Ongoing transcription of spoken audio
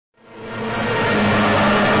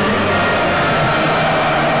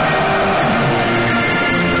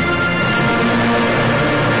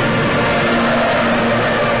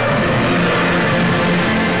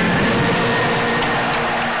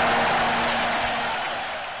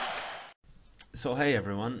So hey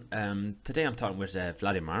everyone, today I'm talking with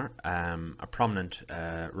Vladimir, a prominent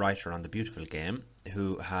writer on the beautiful game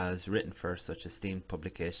who has written for such esteemed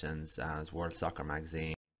publications as World Soccer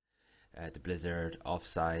Magazine, The Blizzard,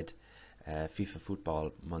 Offside, FIFA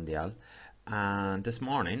Football Mundial, and this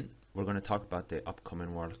morning we're going to talk about the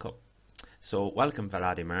upcoming World Cup. So welcome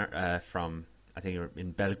Vladimir from, I think you're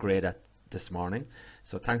in Belgrade this morning,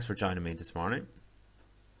 so thanks for joining me this morning.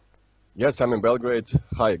 Yes, I'm in Belgrade.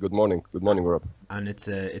 Hi, good morning. Good morning, Rob. And it's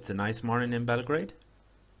a nice morning in Belgrade?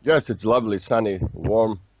 Yes, it's lovely, sunny,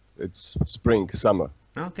 warm. It's spring, summer.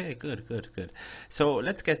 Okay, good. So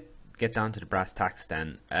let's get down to the brass tacks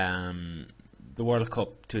then. The World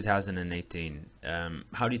Cup 2018.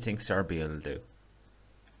 How do you think Serbia will do?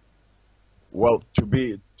 Well, to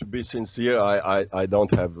be sincere, I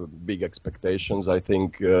don't have big expectations. I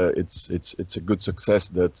think it's a good success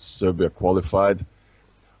that Serbia qualified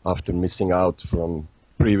after missing out from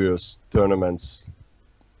previous tournaments.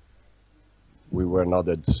 We were not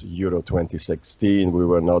at Euro 2016, we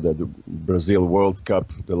were not at the Brazil World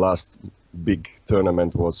Cup. The last big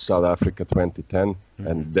tournament was South Africa 2010,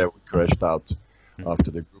 and there we crashed out after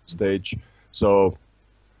the group stage. So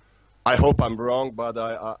I hope I'm wrong, but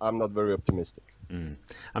I'm not very optimistic.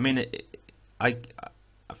 I mean,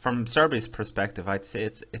 from Serbia's perspective, I'd say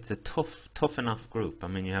it's a tough enough group. I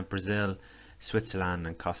mean, you have Brazil, Switzerland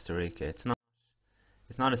and Costa Rica. It's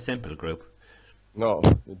not a simple group. No,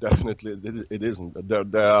 definitely it isn't.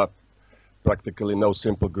 There are practically no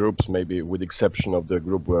simple groups, maybe with the exception of the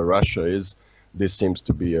group where Russia is. This seems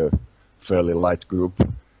to be a fairly light group,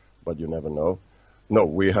 but you never know. No,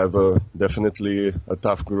 we have definitely a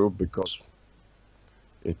tough group because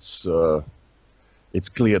it's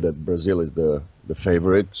clear that Brazil is the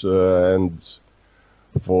favorite, and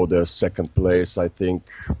for the second place, I think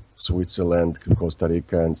Switzerland, Costa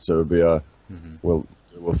Rica, and Serbia will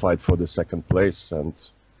fight for the second place. And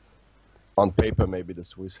on paper, maybe the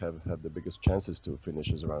Swiss have the biggest chances to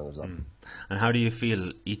finish as runners-up. And how do you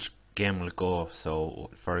feel each game will go?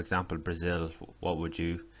 So, for example, Brazil, what would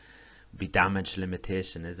you be damage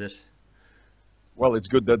limitation? Is it? Well, it's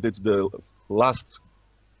good that it's the last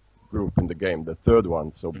group in the game, the third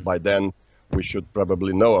one. So by then, we should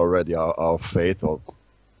probably know already our fate, or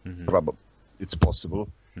probably it's possible.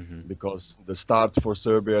 Because the start for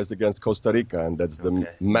Serbia is against Costa Rica, and that's the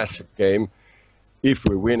massive game. If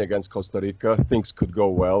we win against Costa Rica, things could go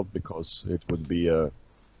well because it would be an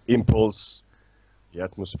impulse. The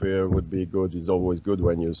atmosphere would be good. It's always good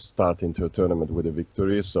when you start into a tournament with a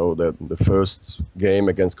victory. So the first game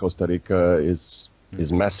against Costa Rica is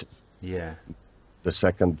massive. Yeah. The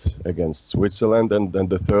second against Switzerland, and then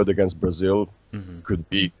the third against Brazil could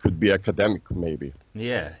be academic, maybe.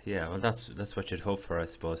 Yeah. Well, that's what you'd hope for, I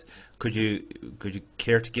suppose. Could you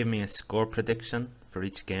care to give me a score prediction for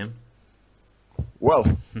each game? Well,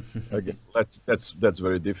 again, that's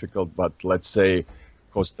very difficult. But let's say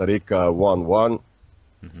Costa Rica 1-1,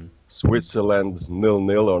 Switzerland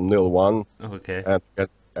 0-0 or 0-1. Okay.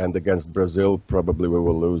 And against Brazil, probably we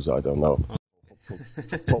will lose. I don't know.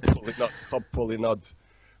 Hopefully not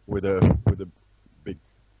with a big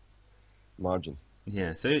margin.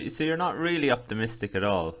 Yeah, so you're not really optimistic at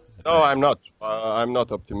all. No, I'm not. I'm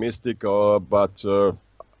not optimistic, but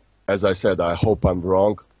as I said, I hope I'm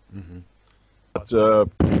wrong. But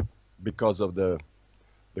because of the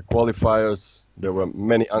qualifiers, there were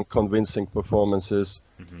many unconvincing performances,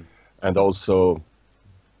 and also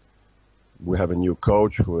we have a new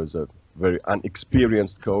coach who is a very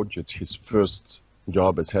unexperienced coach. It's his first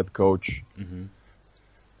job as head coach,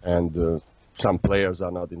 and some players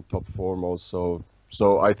are not in top form also.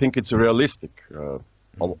 So I think it's realistic.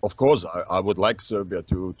 Of course, I would like Serbia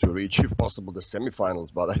to reach, if possible, the semifinals,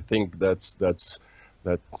 but I think that's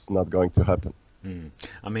not going to happen.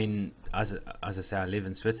 I mean, as I say, I live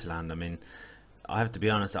in Switzerland. I mean, I have to be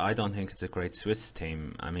honest, I don't think it's a great Swiss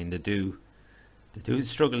team. I mean, they do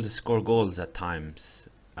struggle to score goals at times.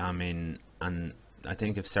 I mean, and I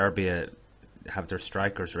think if Serbia have their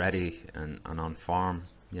strikers ready and on form,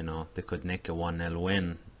 you know, they could nick a 1-0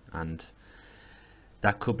 win, and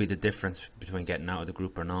that could be the difference between getting out of the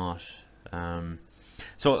group or not.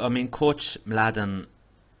 So, I mean, Coach Mladen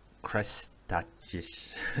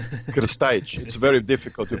Krstajic. It's very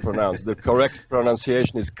difficult to pronounce. The correct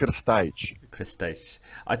pronunciation is Krstajic. Krstajic.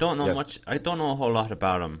 I don't know much. I don't know a whole lot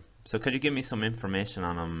about him. So could you give me some information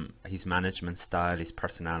on him, his management style, his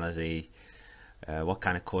personality? What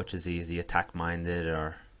kind of coach is he? Is he attack-minded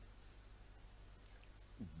or?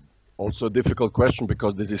 Also a difficult question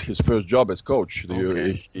because this is his first job as coach.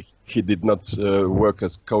 Okay. He did not work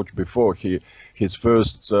as coach before. His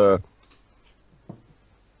first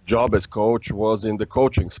job as coach was in the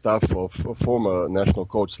coaching staff of former national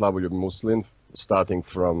coach Slavoljub Muslin, starting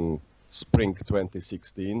from spring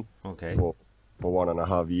 2016 Okay. for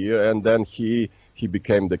 1.5 years, and then he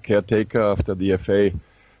became the caretaker after the FA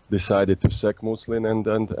decided to sack Muslin,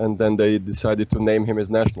 and then they decided to name him as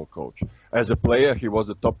national coach. As a player, he was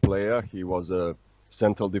a top player. He was a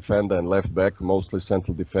central defender and left back, mostly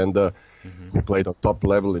central defender, who played on top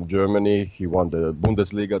level in Germany. He won the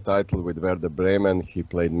Bundesliga title with Werder Bremen. He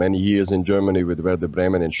played many years in Germany with Werder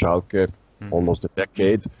Bremen and Schalke, almost a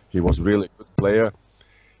decade. He was really a good player.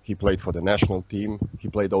 He played for the national team. He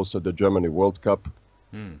played also the Germany World Cup.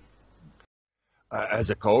 As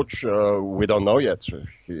a coach, we don't know yet.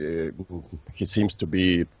 He seems to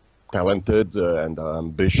be talented and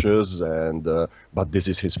ambitious, but this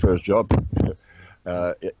is his first job.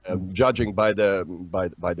 Judging by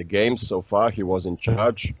the games so far, he was in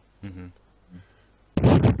charge.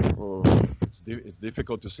 It's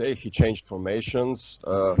difficult to say. He changed formations.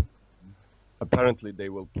 Apparently, they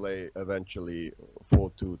will play eventually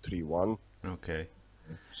 4-2-3-1. Okay.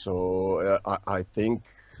 So I think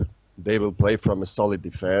they will play from a solid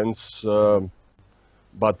defense,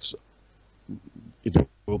 but it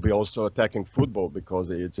will be also attacking football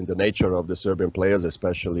because it's in the nature of the Serbian players,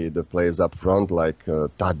 especially the players up front like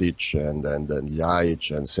Tadic and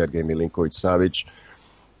Ljajic and Sergej Milinkovic-Savic,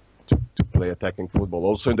 to play attacking football.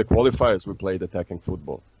 Also in the qualifiers, we played attacking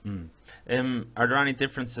football. Are there any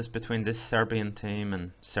differences between this Serbian team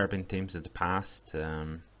and Serbian teams of the past,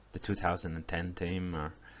 the 2010 team,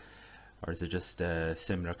 or is it just a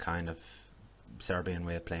similar kind of Serbian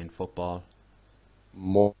way of playing football?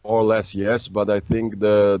 More or less, yes, but I think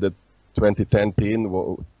the 2010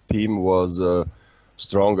 team was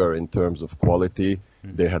stronger in terms of quality.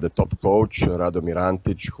 They had a top coach, Radomir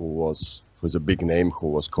Antić, who's a big name, who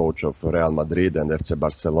was coach of Real Madrid and FC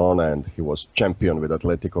Barcelona, and he was champion with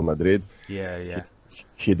Atletico Madrid. Yeah.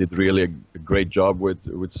 He did really a great job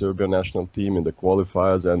with Serbian national team in the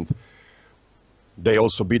qualifiers, and they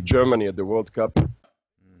also beat Germany at the World Cup.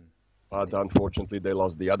 But unfortunately, they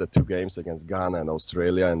lost the other two games against Ghana and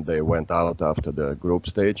Australia, and they went out after the group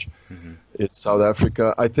stage. It's South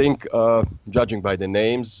Africa. I think, judging by the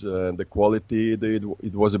names and the quality,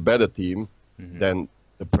 it was a better team than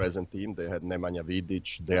the present team. They had Nemanja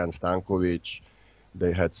Vidic, Dejan Stankovic.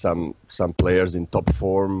 They had some players in top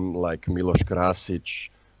form like Miloš Krasic,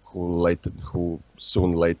 who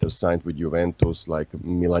soon later signed with Juventus, like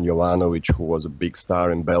Milan Jovanovic, who was a big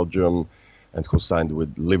star in Belgium, and who signed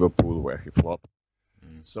with Liverpool, where he flopped.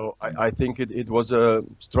 So I think it was a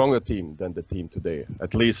stronger team than the team today,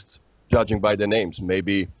 at least judging by the names.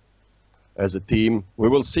 Maybe as a team, we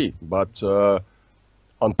will see. But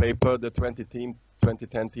on paper, the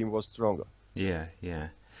 2010 team was stronger. Yeah.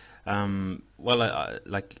 Well,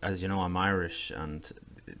 like, as you know, I'm Irish, and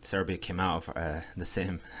Serbia came out of the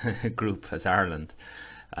same group as Ireland.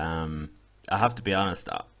 I have to be honest,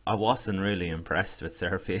 I wasn't really impressed with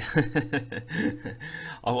Serbia.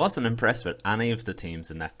 I wasn't impressed with any of the teams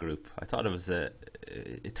in that group. I thought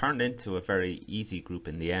it turned into a very easy group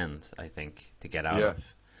in the end, I think, to get out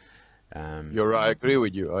of. You're right. I agree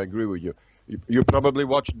with you. You probably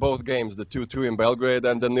watched both games, the 2-2 in Belgrade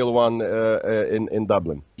and the 0-1 in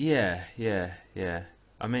Dublin. Yeah.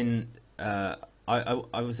 I mean, I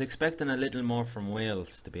was expecting a little more from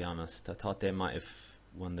Wales, to be honest. I thought they might have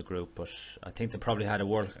won the group, but I think they probably had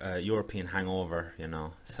a European hangover,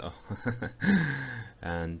 so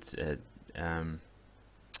and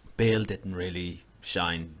Bale didn't really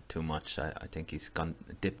shine too much. I think he's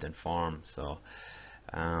dipped in form, so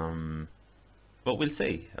but we'll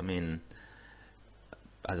see. I mean,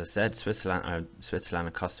 as I said, Switzerland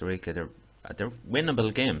and Costa Rica, they're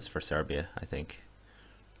winnable games for Serbia, I think.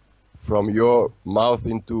 From your mouth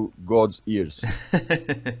into God's ears.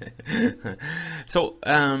 So,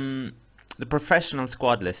 the professional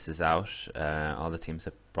squad list is out. All the teams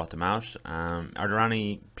have brought them out. Are there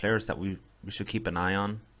any players that we should keep an eye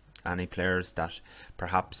on? Any players that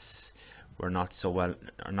perhaps are not so well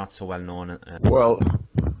known? Well,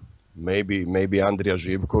 maybe Andrija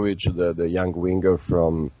Živković, the young winger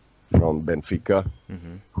from Benfica,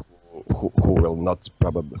 who will not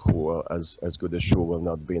probably, as good as Shu will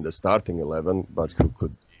not be in the starting 11, but who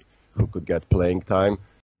could get playing time.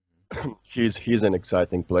 He's an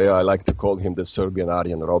exciting player. I like to call him the Serbian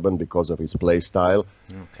Arjen Robben because of his play style.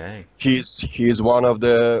 Okay. He's one of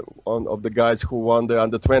the guys who won the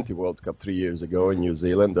Under-20 World Cup 3 years ago in New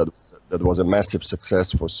Zealand. That was a massive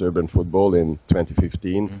success for Serbian football in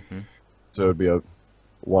 2015. Serbia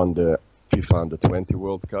won the FIFA Under-20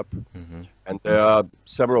 World Cup. And there are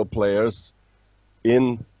several players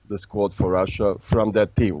in the squad for Russia from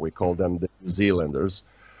that team. We call them the New Zealanders.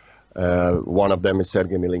 One of them is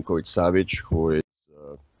Sergej Milinkovic-Savic, who is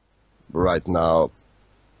right now,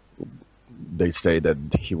 they say that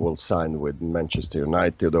he will sign with Manchester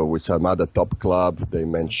United or with some other top club. They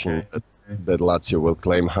mentioned that Lazio will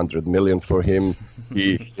claim 100 million for him.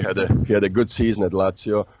 He had a good season at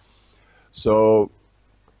Lazio. So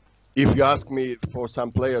if you ask me for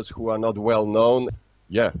some players who are not well known,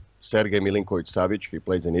 yeah, Sergej Milinkovic-Savic, he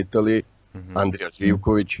plays in Italy. Andrija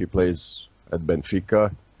Živković, he plays at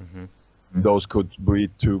Benfica. Those could be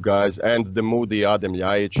two guys. And the moody Adem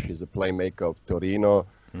Ljajic, he's a playmaker of Torino,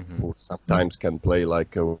 who sometimes can play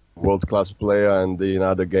like a world-class player, and in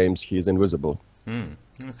other games he's invisible.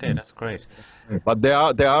 Okay, that's great. But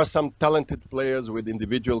there are some talented players with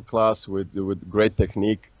individual class, with great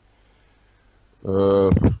technique.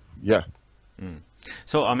 Yeah.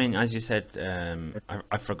 So, I mean, as you said,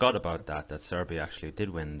 I forgot about that Serbia actually did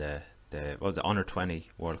win the Under 20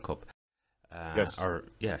 World Cup. Yes.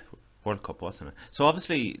 World Cup, wasn't it? So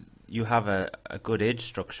obviously you have a good age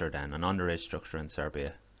structure then, an underage structure in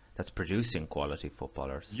Serbia that's producing quality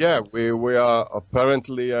footballers. Yeah, we are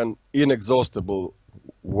apparently an inexhaustible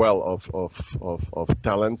well of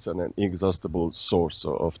talents and an inexhaustible source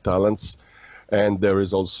of talents. And there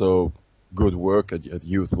is also good work at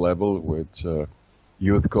youth level with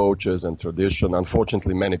youth coaches and tradition.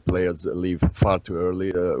 Unfortunately, many players leave far too early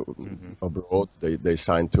abroad. They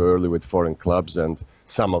sign too early with foreign clubs, and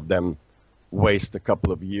some of them waste a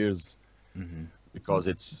couple of years because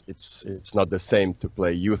it's not the same to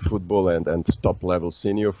play youth football and top level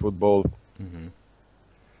senior football.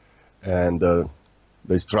 And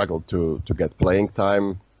they struggle to get playing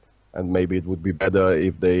time. And maybe it would be better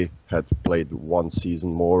if they had played one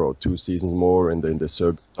season more or 2 seasons more in the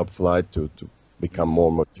Serbian top flight to become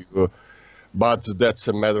more mature. But that's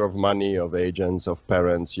a matter of money, of agents, of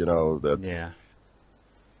parents, that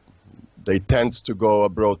they tend to go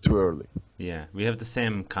abroad too early. Yeah, we have the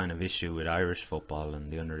same kind of issue with Irish football and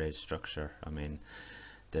the underage structure. I mean,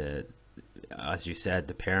 as you said,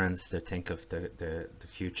 the parents, they think of the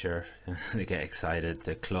future. They get excited.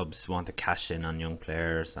 The clubs want to cash in on young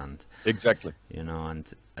players, and exactly,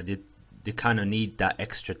 and they kind of need that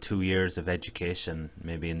extra 2 years of education,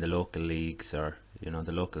 maybe in the local leagues or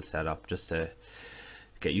the local setup, just to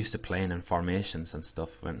get used to playing in formations and stuff.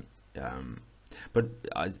 But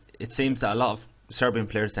it seems that a lot of Serbian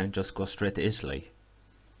players then just go straight to Italy.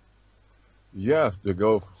 Yeah, they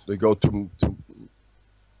go to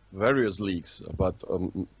various leagues, but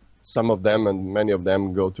some of them and many of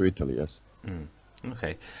them go to Italy. Yes.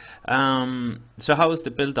 Okay. So how is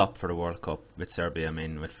the build-up for the World Cup with Serbia? I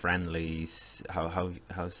mean, with friendlies, how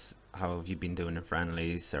have you been doing in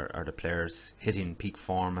friendlies? Are the players hitting peak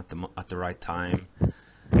form at the right time?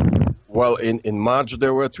 Well, in March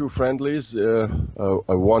there were 2 friendlies. A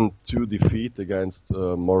 1-2 defeat against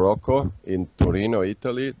Morocco in Torino,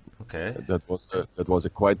 Italy. Okay. That was a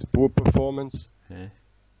quite poor performance. Okay.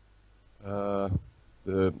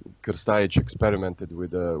 The Krstajic experimented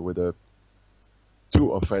with a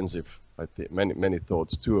too offensive, I think many thought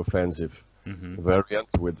too offensive variant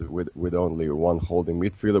with only one holding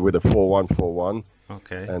midfielder with a 4-1-4-1.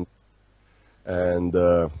 Okay. And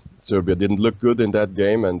Serbia didn't look good in that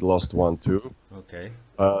game and lost 1-2. Okay.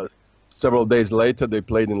 Several days later they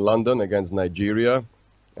played in London against Nigeria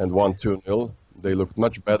and won 2-0. They looked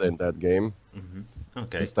much better in that game.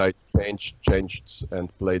 Okay. Krstajic changed and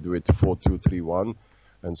played with 4-2-3-1,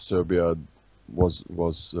 and Serbia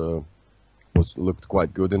looked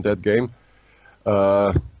quite good in that game.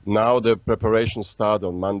 Now the preparations start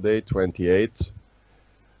on Monday, 28th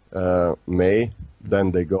May.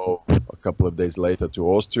 Then they go a couple of days later to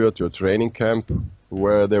Austria to a training camp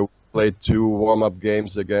where they played 2 warm-up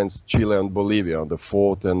games against Chile and Bolivia on the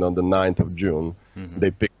 4th and on the 9th of June.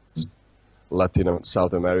 They picked Latin and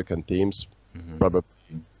South American teams, probably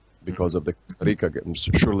because of the Costa Rica game,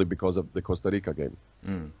 surely because of the Costa Rica game.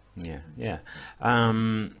 Yeah.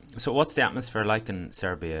 So what's the atmosphere like in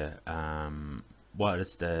Serbia? What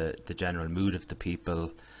is the general mood of the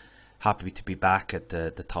people? Happy to be back at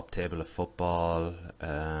the top table of football?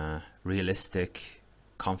 Realistic?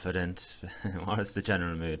 Confident? What is the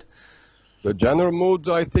general mood? The general mood,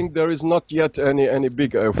 I think there is not yet any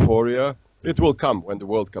big euphoria. It will come when the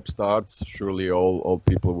World Cup starts. Surely all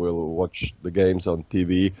people will watch the games on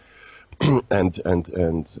TV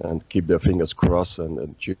and keep their fingers crossed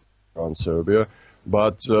and cheer on Serbia.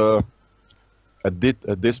 But at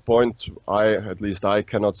this point, at least I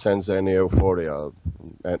cannot sense any euphoria.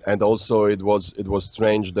 And also it was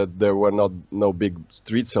strange that there were no big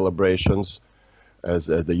street celebrations as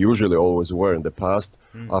they usually always were in the past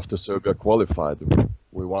after Serbia qualified.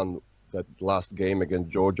 We won that last game against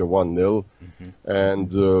Georgia 1-0,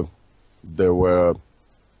 and there were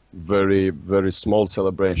very small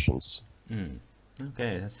celebrations. Mm.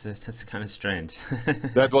 Okay, that's kind of strange.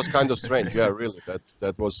 That was kind of strange. Yeah, really.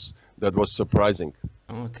 That was surprising.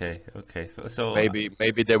 Okay, okay. So,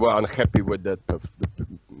 Maybe they were unhappy with that. The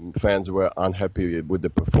fans were unhappy with the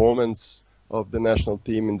performance of the national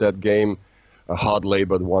team in that game. A hard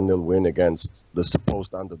labored 1-0 win against the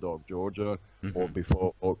supposed underdog Georgia, or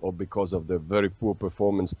because of the very poor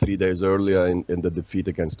performance 3 days earlier in the defeat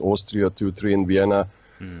against Austria 2-3 in Vienna.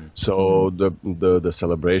 So the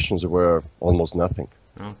celebrations were almost nothing.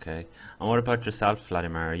 okay. And what about yourself,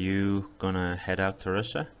 Vladimir? Are you gonna head out to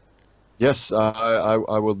Russia? Yes, I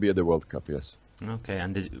will be at the World Cup. Yes. Okay,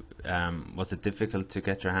 and was it difficult to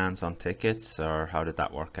get your hands on tickets, or how did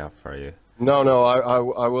that work out for you? No. I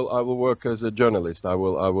will work as a journalist. I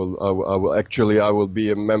will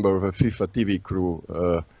be a member of a FIFA TV crew.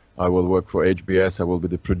 I will work for HBS. I will be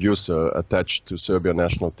the producer attached to Serbia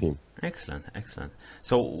national team. Excellent, excellent.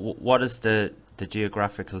 So, what is the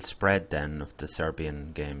geographical spread then of the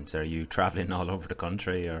Serbian games? Are you traveling all over the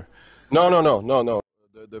country, or? No.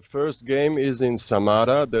 The first game is in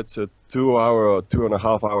Samara. That's a 2 hour,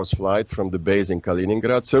 2.5 hours flight from the base in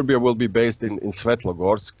Kaliningrad. Serbia will be based in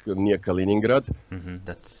Svetlogorsk near Kaliningrad.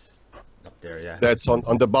 That's up there, yeah. That's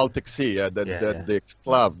on the Baltic Sea. Yeah, that's the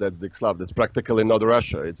exclave. That's the exclave. That's practically not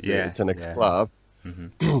Russia. It's an exclave.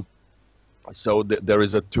 So there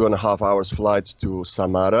is a 2.5 hours flight to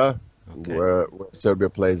Samara, where Serbia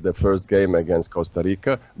plays the first game against Costa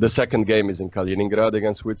Rica. The second game is in Kaliningrad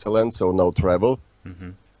against Switzerland, so no travel.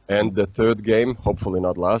 And the third game, hopefully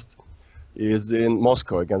not last, is in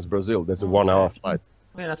Moscow against Brazil. There's a 1 hour flight.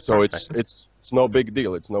 Yeah, that's so perfect. it's no big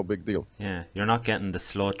deal. It's no big deal. Yeah, you're not getting the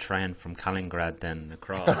slow train from Kaliningrad then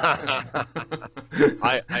across.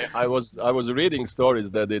 I was reading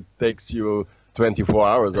stories that it takes you 24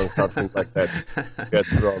 hours or something like that to get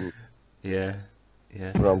from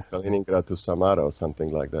from Kaliningrad to Samara or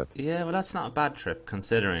something like that. Yeah, well, that's not a bad trip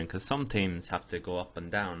considering, because some teams have to go up and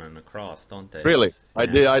down and across, don't they? Really?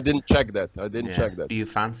 Yeah. I didn't check that. I didn't check that. Do you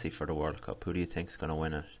fancy for the World Cup? Who do you think is going to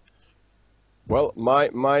win it? Well,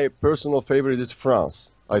 my personal favorite is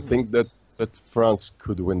France. I think that France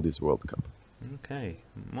could win this World Cup. Okay,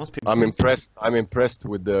 most people. I'm impressed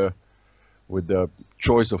with the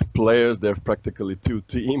choice of players. There are practically two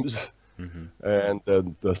teams. And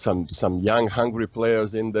there's some young, hungry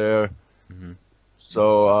players in there.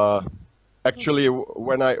 So actually,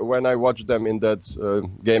 when I watched them in that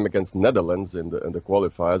game against Netherlands in the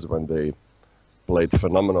qualifiers, when they played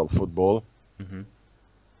phenomenal football,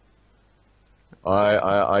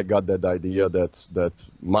 I got that idea that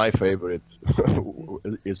my favorite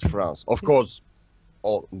is France. Of course,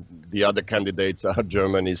 all the other candidates are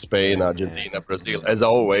Germany, Spain, Argentina, Brazil. As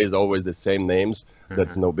always the same names.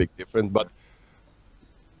 That's no big difference. But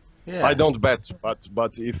I don't bet.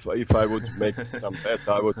 But if I would make some bet,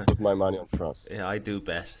 I would put my money on France. Yeah, I do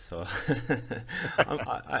bet. So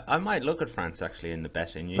I might look at France actually in the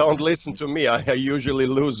betting. Don't listen to me. I usually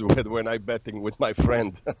lose when I'm betting with my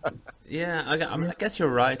friend. Yeah, I guess you're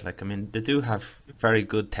right. Like, I mean, they do have very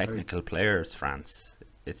good technical players, France.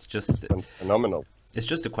 It's just phenomenal. It's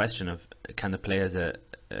just a question of can they play as a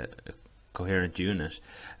coherent unit.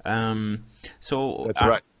 So That's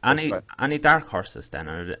right. Any dark horses then?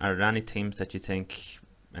 Are there any teams that you think,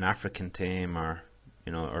 an African team or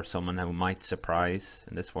or someone who might surprise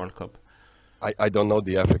in this World Cup? I don't know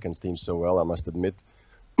the African team so well, I must admit.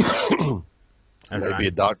 Maybe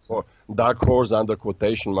a dark horse under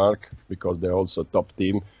quotation mark, because they're also a top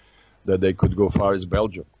team, that they could go far is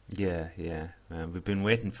Belgium. Yeah. We've been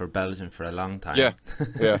waiting for Belgium for a long time. Yeah.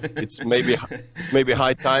 It's maybe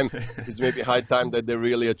high time. It's maybe high time that they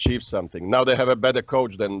really achieve something. Now they have a better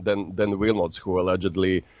coach than Wilmots, who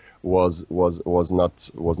allegedly was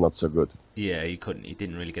not so good. Yeah, he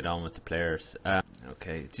didn't really get on with the players.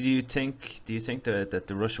 Okay. Do you think that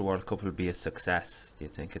the Russia World Cup will be a success? Do you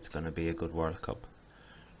think it's going to be a good World Cup?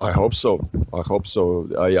 I hope so.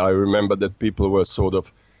 I remember that people were sort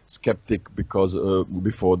of skeptic because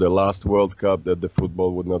before the last World Cup that the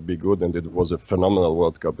football would not be good, and it was a phenomenal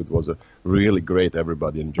World Cup. It was a really great.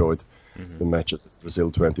 Everybody enjoyed the matches at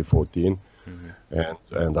Brazil 2014,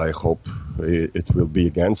 and I hope it will be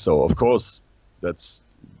again. So of course, that's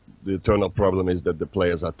the eternal problem, is that the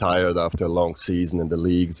players are tired after a long season in the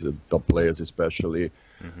leagues, the top players especially.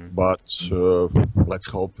 But let's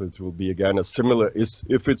hope it will be again a similar.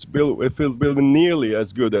 If it'll be nearly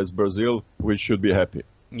as good as Brazil, we should be happy.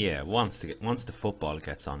 Yeah, once the football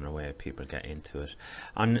gets underway, people get into it.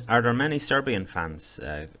 And are there many Serbian fans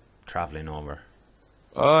traveling over?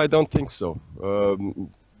 I don't think so.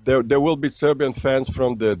 There will be Serbian fans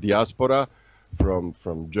from the diaspora, from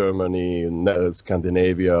Germany,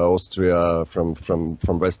 Scandinavia, Austria, from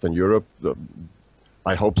Western Europe.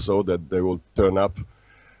 I hope so that they will turn up,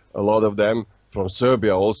 a lot of them from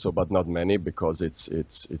Serbia also, but not many because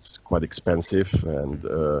it's quite expensive, and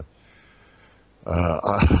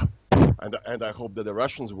I hope that the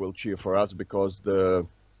Russians will cheer for us because the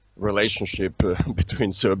relationship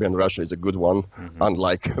between Serbia and Russia is a good one,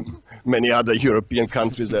 unlike many other European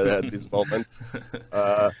countries at this moment.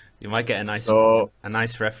 You might get a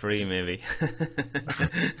nice referee, maybe.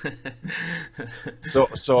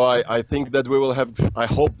 So I think that I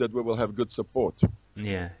hope that we will have good support.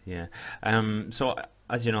 Yeah, yeah. So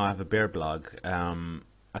as you know, I have a beer blog.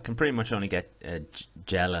 I can pretty much only get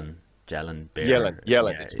Jelen beer. Yellen. Yeah,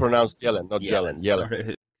 It's pronounced Yellen, not Jelen.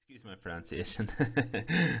 Yellen. Excuse my pronunciation.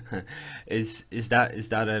 Is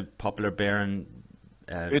that a popular beer in?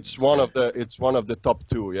 It's one of the top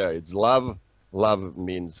two. Yeah, it's Lav. Lav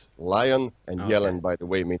means lion, and Okay. Yellen, by the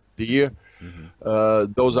way, means deer.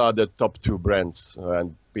 Those are the top two brands,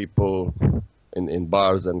 and people in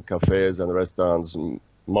bars and cafes and restaurants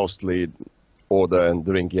mostly order and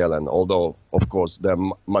drink Yellen. Although, of course, there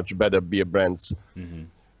are much better beer brands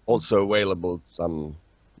also available. Some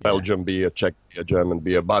Belgian beer, Czech beer, German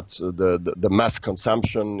beer, but the mass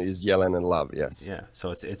consumption is Yellen and Lav. Yes. Yeah,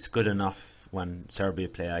 so it's good enough when Serbia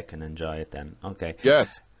play. I can enjoy it then. Okay.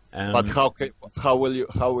 Yes. But how will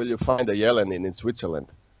you find a Yellen in Switzerland?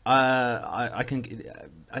 I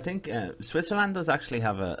think Switzerland does actually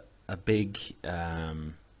have a big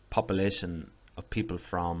population of people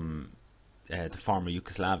from the former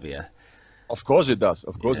Yugoslavia. Of course it does.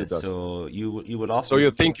 Of course Yeah, it does. so you would often. So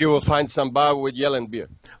you think you will find some bar with Yellen beer?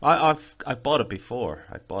 I've bought it before.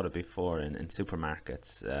 I've bought it before in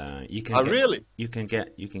supermarkets. You can Really? You can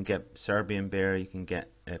get Serbian beer. You can get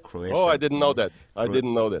Croatian. Oh, I didn't know that. I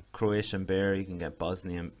didn't know that. Croatian beer. You can get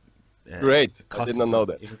Bosnian. Great. I did not know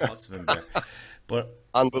that. Even Kosovan beer. But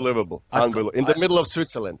Unbelievable. Unbelievable. In the middle of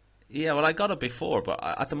Switzerland. yeah, well, I got it before, but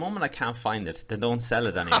at the moment I can't find it. They don't sell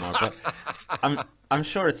it anymore. But I'm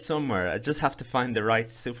sure it's somewhere. I just have to find the right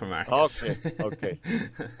supermarket. Okay.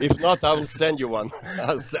 If not, I will send you one.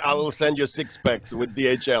 I will send you 6 packs with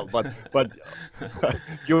DHL, but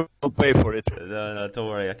you will pay for it. No, don't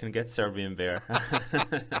worry. I can get Serbian beer.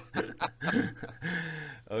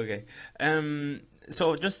 Okay.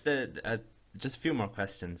 So just a few more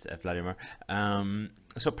questions, Vladimir.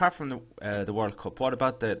 So apart from the World Cup, what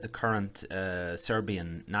about the current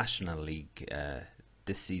Serbian National League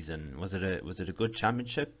this season? Was it a good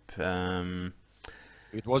championship?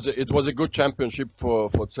 It was a good championship for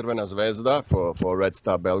Crvena Zvezda, for Red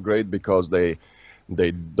Star Belgrade, because they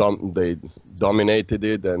dominated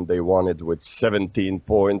it and they won it with 17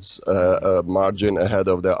 points margin ahead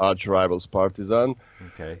of their arch rivals Partizan.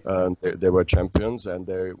 Okay. And they were champions, and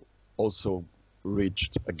they also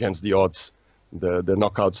reached against the odds the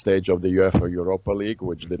knockout stage of the UEFA Europa League,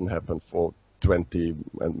 which didn't happen for 20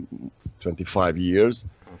 and 25 years.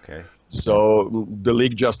 Okay. So the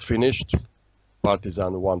league just finished.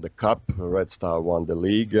 Partizan won the cup, Red Star won the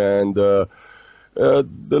league, and the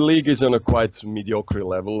league is on a quite mediocre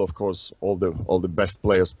level. Of course, all the best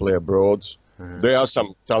players play abroad. There are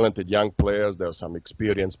some talented young players. There are some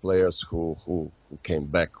experienced players who came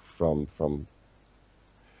back from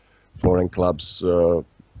foreign clubs.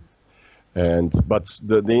 But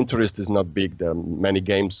the interest is not big. There are many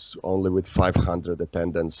games only with 500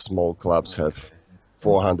 attendance. Small clubs have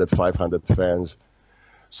 400, 500 fans.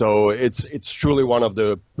 So it's truly one of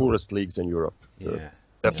the poorest leagues in Europe. Yeah.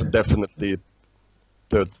 Definitely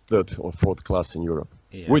third or fourth class in Europe.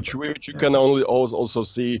 Yeah. Which you can only also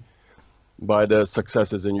see by the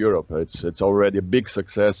successes in Europe. It's already a big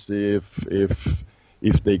success if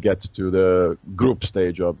they get to the group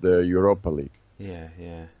stage of the Europa League. Yeah.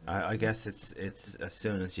 I guess it's as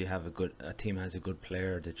soon as you have a team has a good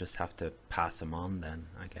player, they just have to pass them on. Then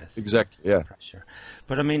I guess Exactly. Yeah. pressure.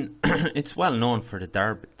 But I mean, it's well known for the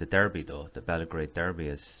derby though. The Belgrade derby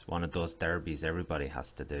is one of those derbies everybody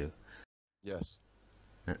has to do. Yes.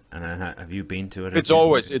 And have you been to it? It's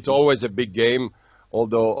always a big game,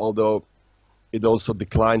 although it also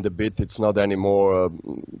declined a bit. It's not anymore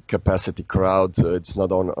capacity crowd. It's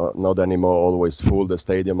not anymore always full, the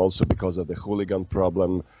stadium, also because of the hooligan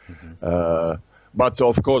problem. But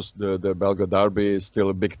of course, the Belgrade derby is still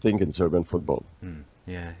a big thing in Serbian football.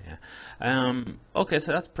 Yeah. Okay,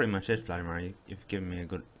 so that's pretty much it, Vladimir. You've given me a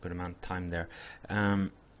good amount of time there.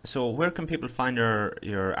 So where can people find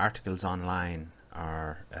your articles online,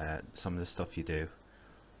 or some of the stuff you do?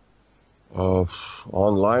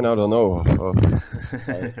 Online, I don't know.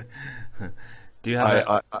 Do you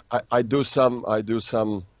have I do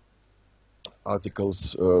some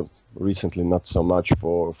articles recently not so much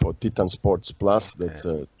for Titan Sports Plus. Okay. That's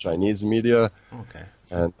Chinese media. Okay.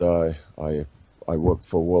 And I worked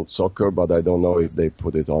for World Soccer, but I don't know if they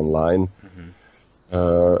put it online.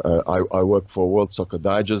 I work for World Soccer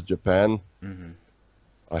Digest Japan.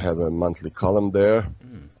 I have a monthly column there.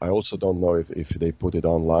 I also don't know if they put it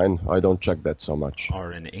online. I don't check that so much.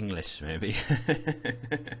 Or in English, maybe.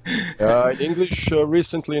 In English,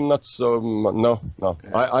 recently not so. No.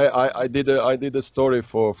 I did a story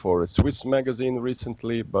for a Swiss magazine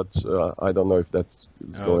recently, but I don't know if that's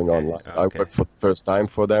going online. I work for the first time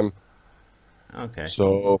for them. Okay.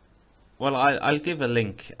 So. Well, I'll give a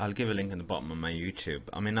link. I'll give a link in the bottom of my YouTube.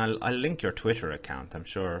 I mean, I'll link your Twitter account. I'm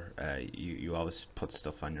sure you always put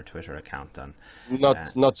stuff on your Twitter account. And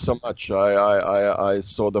not so much. I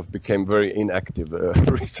sort of became very inactive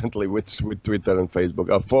recently with Twitter and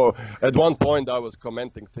Facebook. At one point I was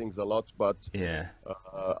commenting things a lot, but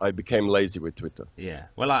I became lazy with Twitter. Yeah.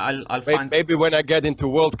 Well, I'll find maybe when I get into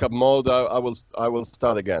World Cup mode, I will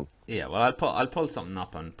start again. Yeah, well, I'll pull something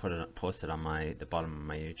up and post it on the bottom of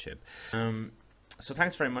my YouTube. So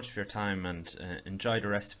thanks very much for your time, and enjoy the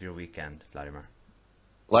rest of your weekend, Vladimir.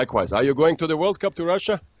 Likewise. Are you going to the World Cup to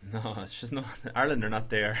Russia? No, it's just no. Ireland are not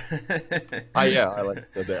there. Yeah, I like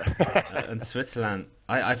it there. And Switzerland,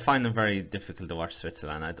 I find them very difficult to watch.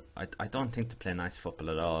 Switzerland, I don't think they play nice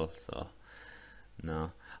football at all. So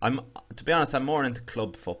no, to be honest, I'm more into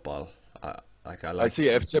club football. I see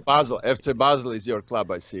FC Basel. FC Basel is your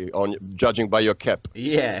club. I see, judging by your cap.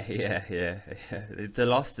 Yeah. They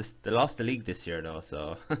lost the league this year, though.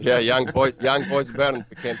 So yeah, young boys Bern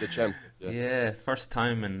became the champions. Yeah, first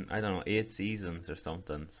time in, I don't know, 8 seasons or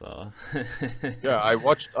something. So yeah, I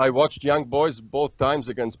watched Young Boys both times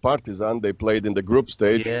against Partizan. They played in the group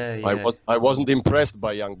stage. Yeah. I wasn't impressed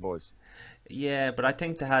by Young Boys. Yeah, but I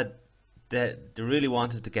think they really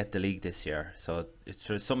wanted to get the league this year. So it's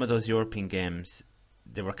for some of those European games,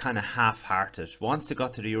 they were kind of half-hearted. Once they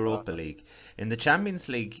got to the Europa League, in the Champions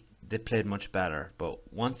League they played much better. But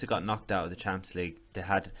once they got knocked out of the Champions League, they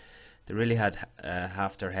really had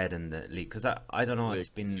half their head in the league. Because I don't know, it's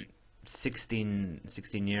been 16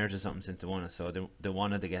 years or something since they won it. So they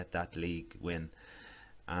wanted to get that league win.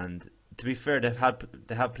 And to be fair, they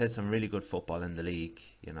have played some really good football in the league,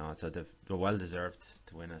 so they're well deserved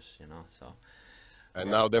to win it, so.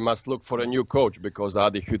 And now they must look for a new coach because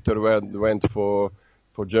Adi Hütter went for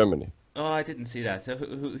Germany. Oh, I didn't see that. So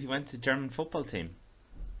he went to German football team?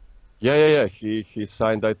 Yeah. He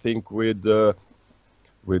signed, I think, with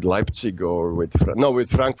Leipzig or with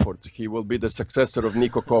Frankfurt. He will be the successor of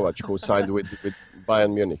Niko Kovac, who signed with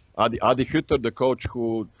Bayern Munich. Adi Hütter, the coach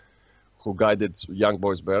who guided Young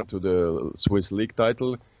Boys Bern to the Swiss League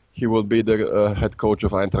title, he will be the head coach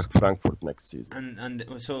of Eintracht Frankfurt next season. And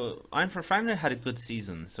so Eintracht Frankfurt had a good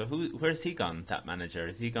season. So where's he gone? That manager,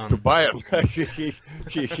 is he gone to Bayern?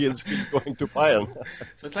 he's going to Bayern.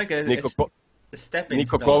 So it's like a stepping Niko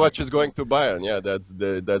stone. Kovac is going to Bayern. Yeah,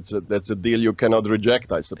 that's a deal you cannot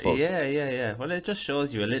reject, I suppose. Yeah. Well, it just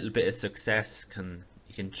shows you a little bit of success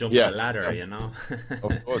you can jump the ladder,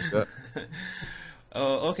 Of course, yeah.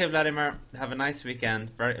 Oh, okay, Vladimir. Have a nice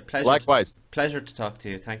weekend. Pleasure. Likewise. Pleasure to talk to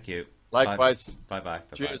you. Thank you. Likewise. Bye.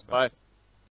 Cheers. Bye.